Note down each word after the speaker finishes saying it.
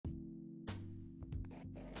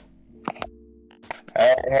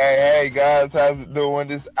Hey, guys, how's it doing?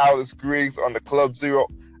 This is Alex Griggs on the Club Zero.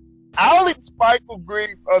 Alex Michael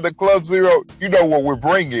Griggs on the Club Zero. You know what we're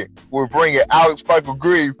bringing? We're bringing Alex Michael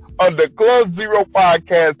Griggs on the Club Zero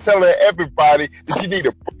podcast, telling everybody that you need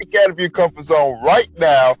to break out of your comfort zone right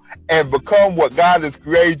now and become what God has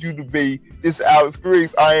created you to be. This is Alex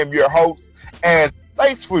Griggs. I am your host, and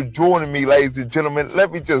thanks for joining me, ladies and gentlemen.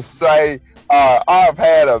 Let me just say, I've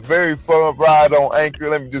had a very fun ride on Anchor.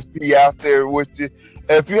 Let me just be out there with you.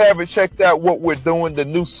 If you haven't checked out what we're doing, the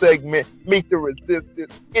new segment, Meet the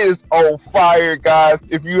Resistance, it is on fire, guys.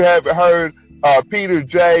 If you haven't heard Peter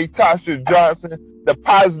J, Tasha Johnson, the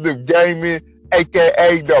Positive Gaming,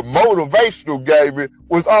 aka the Motivational Gaming,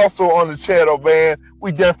 was also on the channel, man.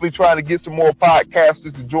 We definitely trying to get some more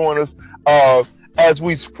podcasters to join us as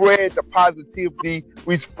we spread the positivity,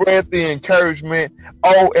 we spread the encouragement.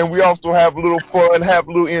 Oh, and we also have a little fun, have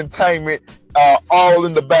a little entertainment, all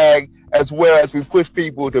in the bag, as well as we push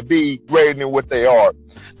people to be greater than what they are.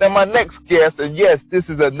 Now, my next guest, and yes, this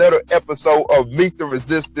is another episode of Meet the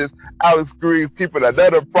Resistance. Alex Griggs keeping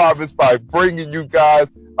another promise by bringing you guys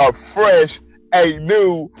a fresh, a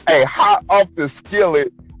new, a hot off the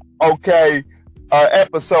skillet, okay,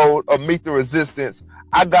 episode of Meet the Resistance.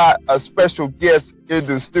 I got a special guest in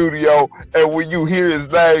the studio, and when you hear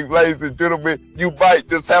his name, ladies and gentlemen, you might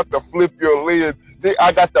just have to flip your lid.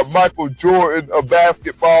 I got the Michael Jordan of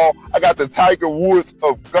basketball. I got the Tiger Woods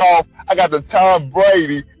of golf. I got the Tom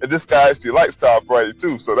Brady, and this guy actually likes Tom Brady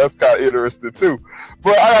too, so that's kind of interesting too.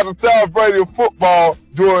 But I got the Tom Brady of football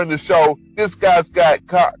during the show. This guy's got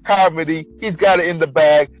comedy. He's got it in the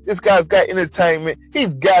bag. This guy's got entertainment.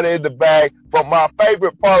 He's got it in the bag. But my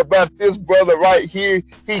favorite part about this brother right here,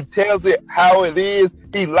 he tells it how it is.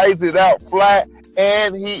 He lays it out flat,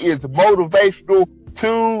 and he is motivational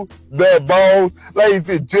to the bone. Ladies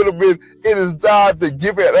and gentlemen, it is time to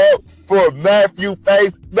give it up for Matthew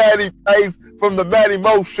Pace, Matty Pace from the Matty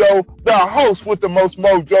Mo Show, the host with the most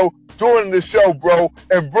mojo, joining the show, bro,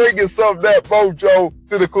 and bringing some of that mojo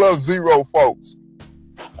to the Club Zero folks.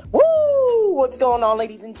 Woo! What's going on,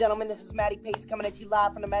 ladies and gentlemen? This is Matty Pace coming at you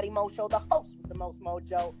live from the Matty Mo Show, the host with the most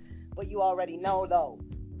mojo. But you already know, though.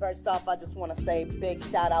 First off, I just want to say big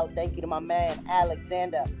shout out, thank you to my man,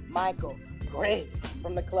 Alexander Michael Griggs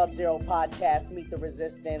from the Club Zero podcast, Meet the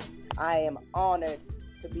Resistance. I am honored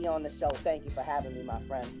to be on the show. Thank you for having me, my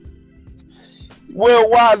friend. Well,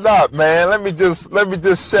 why not, man? Let me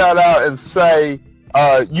just shout out and say,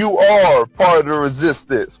 you are part of the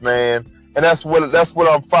resistance, man. And that's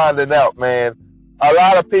what I'm finding out, man. A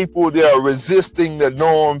lot of people, they are resisting the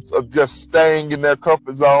norms of just staying in their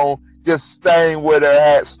comfort zone, just staying where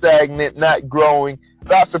they're at, stagnant, not growing.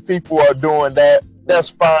 Lots of people are doing that. That's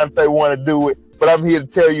fine if they want to do it, but I'm here to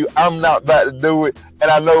tell you I'm not about to do it.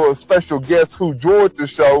 And I know a special guest who joined the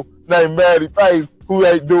show named Matty Pace who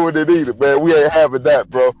ain't doing it either, man. We ain't having that,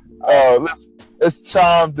 bro. It's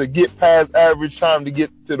time to get past average, time to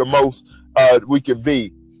get to the most we can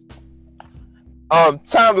be. Time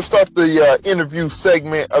to start the interview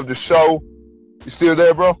segment of the show. You still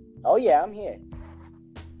there, bro? Oh, yeah, I'm here.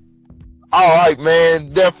 All right,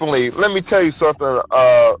 man, definitely. Let me tell you something.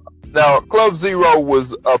 Now, Club Zero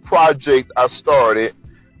was a project I started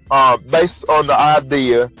based on the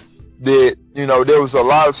idea that, you know, there was a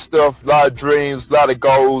lot of stuff, a lot of dreams, a lot of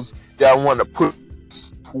goals that I wanted to put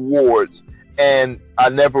towards, and I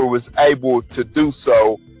never was able to do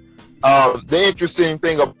so. The interesting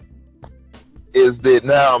thing is that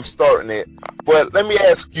now I'm starting it. But let me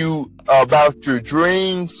ask you about your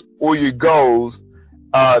dreams or your goals.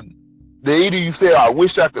 Either you say, I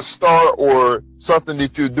wish I could start, or something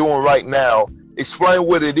that you're doing right now. Explain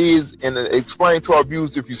what it is, and explain to our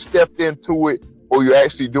viewers if you stepped into it or you're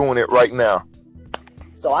actually doing it right now.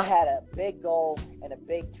 So I had a big goal and a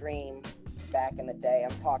big dream back in the day.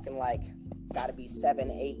 I'm talking like, gotta be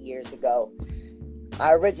 7-8 years ago.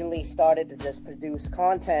 I originally started to just produce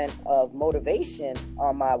content of motivation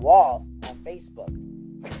on my wall on Facebook.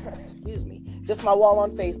 Excuse me. Just my wall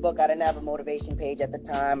on Facebook. I didn't have a motivation page at the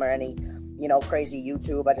time or any, crazy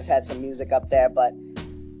YouTube. I just had some music up there. But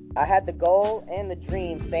I had the goal and the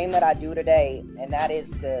dream, same that I do today, and that is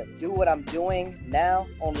to do what I'm doing now,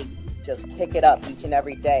 only just kick it up each and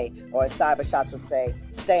every day. Or as Cybershots would say,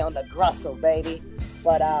 stay on the grustle, baby.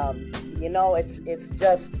 But, it's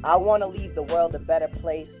just, I want to leave the world a better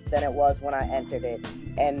place than it was when I entered it.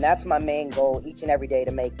 And that's my main goal each and every day,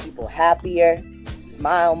 to make people happier,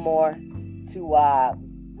 smile more, to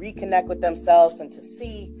reconnect with themselves, and to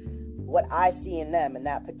see what I see in them and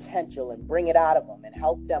that potential, and bring it out of them and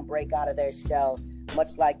help them break out of their shell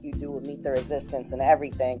much like you do with Meet the Resistance and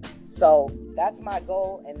everything. So that's my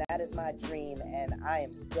goal, and that is my dream, and I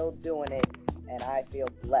am still doing it, and I feel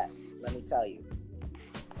blessed, let me tell you.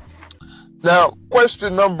 Now,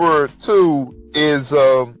 question number 2 is,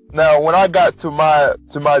 now when I got to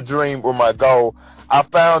my dream or my goal, I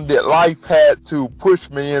found that life had to push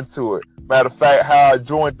me into it. Matter of fact, how I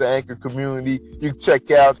joined the Anchor community. You can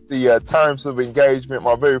check out the terms of engagement,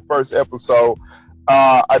 my very first episode.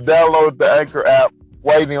 I downloaded the Anchor app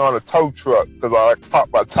waiting on a tow truck because I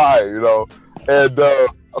popped my tire, and I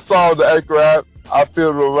saw the Anchor app. I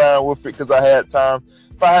fiddled around with it because I had time.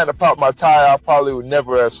 If I hadn't popped my tire, I probably would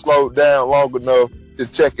never have slowed down long enough to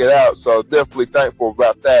check it out. So definitely thankful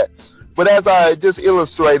about that. But as I just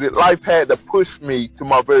illustrated, life had to push me to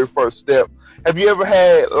my very first step. Have you ever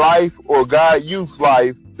had life or God use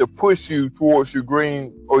life to push you towards your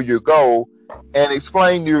dream or your goal, and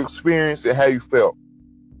explain your experience and how you felt?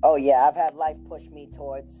 Oh yeah, I've had life push me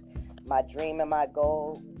towards my dream and my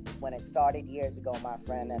goal when it started years ago, my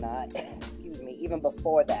friend, and I, excuse me, even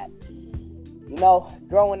before that.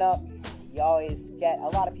 Growing up, you always get, a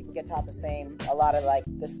lot of people get taught a lot of like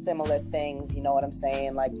the similar things, you know what I'm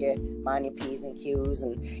saying? Like you mind your P's and Q's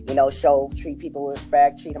and, treat people with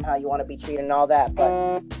respect, treat them how you want to be treated and all that.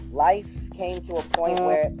 But life came to a point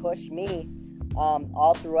where it pushed me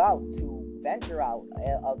all throughout to venture out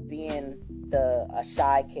of being a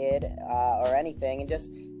shy kid or anything, and just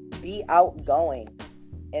be outgoing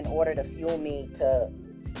in order to fuel me to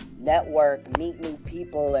network, meet new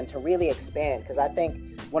people, and to really expand. Because I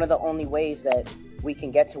think one of the only ways that we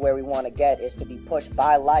can get to where we want to get is to be pushed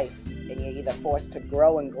by life, and you're either forced to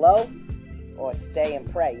grow and glow or stay and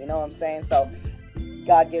pray. You know what I'm saying? So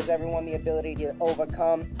God gives everyone the ability to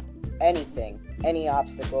overcome anything, any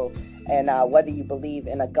obstacle. And whether you believe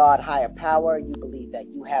in a God higher power, you believe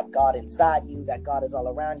that you have God inside you, that God is all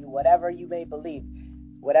around you, whatever you may believe,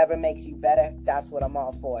 whatever makes you better, that's what I'm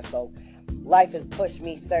all for. So life has pushed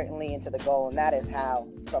me certainly into the goal, and that is how,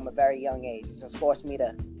 from a very young age, it's just forced me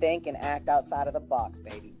to think and act outside of the box,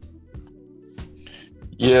 baby.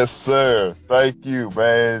 Yes, sir. Thank you,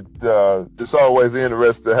 man. It's always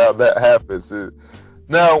interesting how that happens.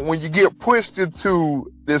 Now, when you get pushed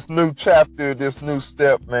into this new chapter, this new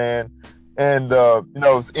step, man, and,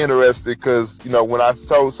 it's interesting because, when I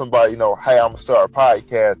told somebody, hey, I'm going to start a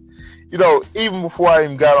podcast, even before I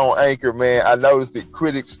even got on Anchor, man, I noticed that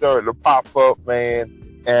critics started to pop up,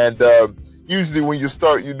 man. And usually when you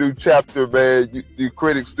start your new chapter, man, your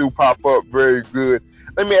critics do pop up very good.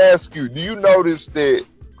 Let me ask you, do you notice that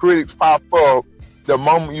critics pop up the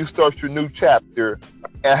moment you start your new chapter?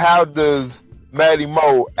 And how does Matty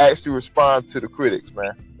Mo actually respond to the critics,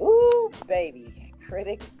 man? Ooh, baby.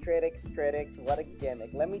 Critics, what a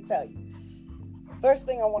gimmick. Let me tell you. First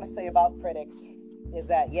thing I want to say about critics is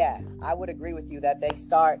that, yeah, I would agree with you that they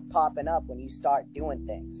start popping up when you start doing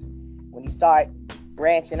things. When you start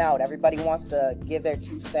branching out, everybody wants to give their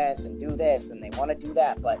 2 cents and do this, and they want to do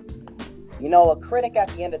that. But, a critic at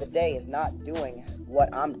the end of the day is not doing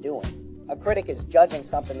what I'm doing. A critic is judging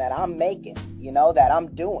something that I'm making, that I'm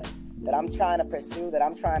doing, that I'm trying to pursue, that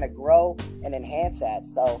I'm trying to grow and enhance at.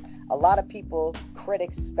 So a lot of people,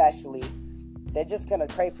 critics especially, they're just going to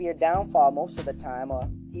pray for your downfall most of the time, or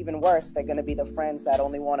even worse, they're going to be the friends that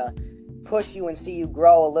only want to push you and see you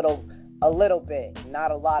grow a little bit,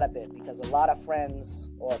 not a lot of it, because a lot of friends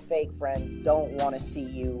or fake friends don't want to see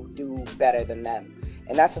you do better than them.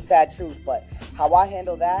 And that's a sad truth. But how I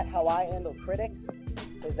handle critics,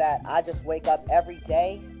 is that I just wake up every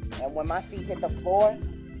day, and when my feet hit the floor,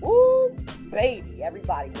 ooh, baby,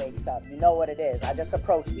 everybody wakes up. You know what it is. I just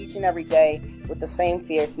approach each and every day with the same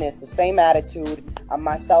fierceness, the same attitude. I'm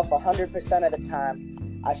myself 100% of the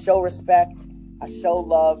time. I show respect, I show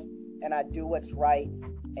love, and I do what's right.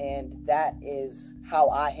 And that is how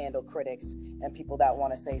I handle critics and people that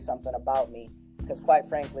want to say something about me. Because quite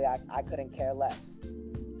frankly, I couldn't care less.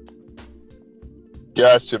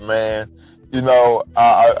 Gotcha, man.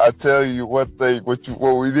 I tell you one thing, what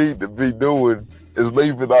we need to be doing is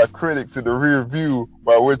leaving our critics in the rear view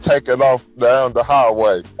while we're taking off down the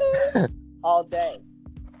highway. All day.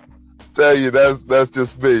 Tell you, that's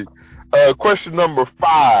just me. Question number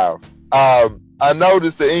 5. I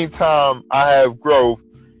noticed that anytime I have growth,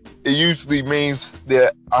 it usually means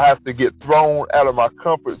that I have to get thrown out of my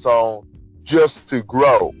comfort zone just to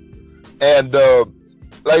grow. And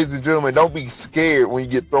ladies and gentlemen, don't be scared when you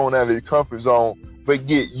get thrown out of your comfort zone, but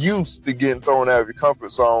get used to getting thrown out of your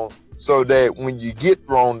comfort zone so that when you get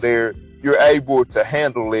thrown there, you're able to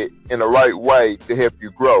handle it in the right way to help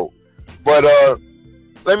you grow. But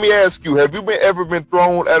let me ask you, have you ever been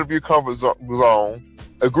thrown out of your comfort zone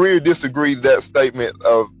agree or disagree to that statement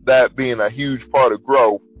of that being a huge part of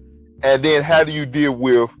growth? And then how do you deal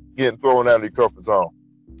with getting thrown out of your comfort zone?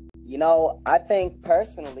 I think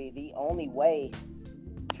personally the only way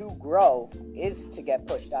to grow is to get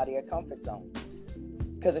pushed out of your comfort zone.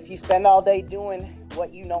 Because if you spend all day doing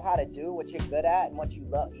what you know how to do, what you're good at, and what you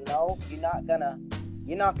love, you're not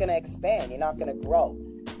gonna expand. You're not gonna grow.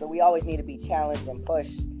 So we always need to be challenged and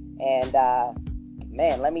pushed. And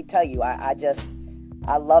man, let me tell you,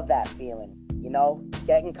 I love that feeling.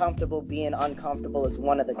 Getting comfortable being uncomfortable is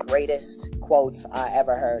one of the greatest quotes I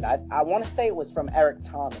ever heard. I want to say it was from Eric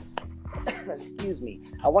Thomas. Excuse me.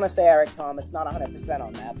 I want to say Eric Thomas, not 100%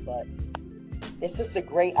 on that, but it's just a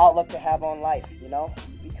great outlook to have on life,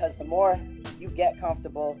 because the more you get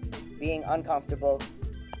comfortable being uncomfortable,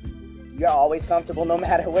 you're always comfortable no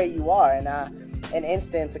matter where you are. And an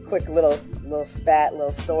instance, a quick little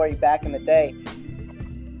story back in the day.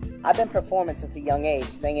 I've been performing since a young age,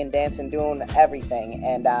 singing, dancing, doing everything.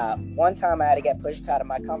 And one time I had to get pushed out of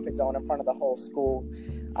my comfort zone in front of the whole school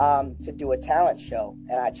to do a talent show.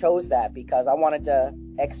 And I chose that because I wanted to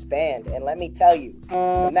expand. And let me tell you,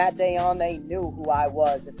 from that day on, they knew who I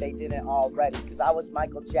was if they didn't already, because I was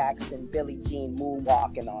Michael Jackson, Billie Jean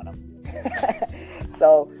moonwalking on them.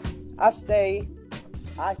 So I stay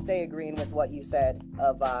agreeing with what you said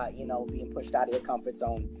of, being pushed out of your comfort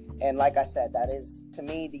zone. And like I said, that is, to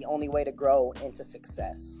me, the only way to grow into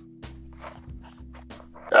success.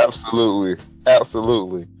 Absolutely.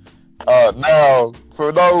 Now,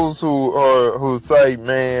 for those who say,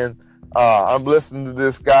 man, I'm listening to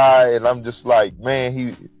this guy and I'm just like, man,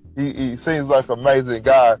 he seems like an amazing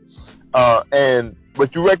guy.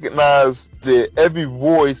 But you recognize that every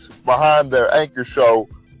voice behind their anchor show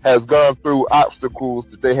has gone through obstacles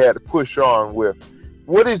that they had to push on with.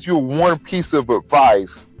 What is your one piece of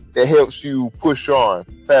advice that helps you push on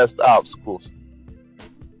past the obstacles?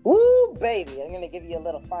 Ooh, baby, I'm going to give you a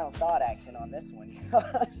little final thought action on this one. You know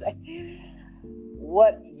what I'm saying?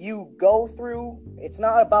 What you go through, it's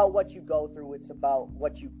not about what you go through, it's about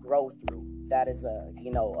what you grow through. That is a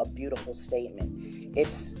beautiful statement.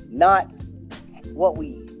 It's not what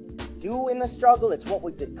we do in the struggle, it's what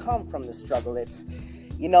we become from the struggle. It's,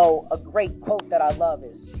 a great quote that I love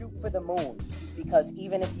is shoot for the moon, because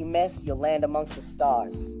even if you miss, you'll land amongst the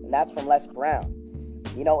stars. And that's from Les Brown.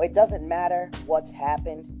 It doesn't matter what's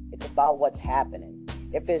happened, it's about what's happening.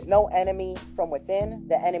 If there's no enemy from within,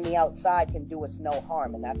 the enemy outside can do us no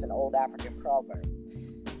harm, and that's an old African proverb.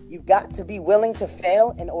 You've got to be willing to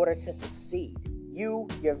fail in order to succeed. You,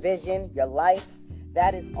 your vision, your life,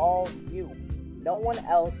 that is all you. No one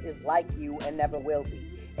else is like you and never will be.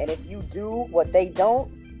 And if you do what they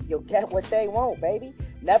don't, you'll get what they won't, baby.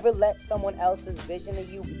 Never let someone else's vision of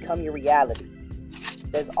you become your reality.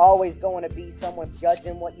 There's always going to be someone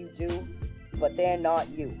judging what you do, but they're not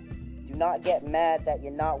you. Do not get mad that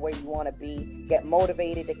you're not where you want to be. Get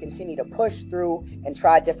motivated to continue to push through and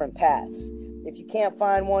try different paths. If you can't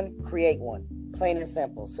find one, create one. Plain and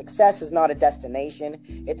simple. Success is not a destination,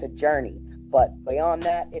 it's a journey. But beyond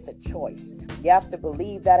that, it's a choice. You have to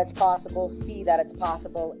believe that it's possible, see that it's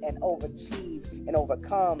possible, and overachieve and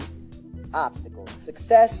overcome obstacles.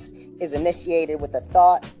 Success is initiated with a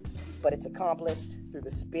thought, but it's accomplished through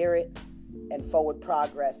the spirit and forward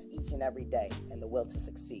progress each and every day, and the will to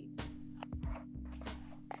succeed.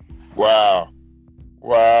 Wow.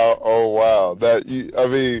 Oh wow.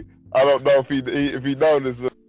 I don't know if he noticed,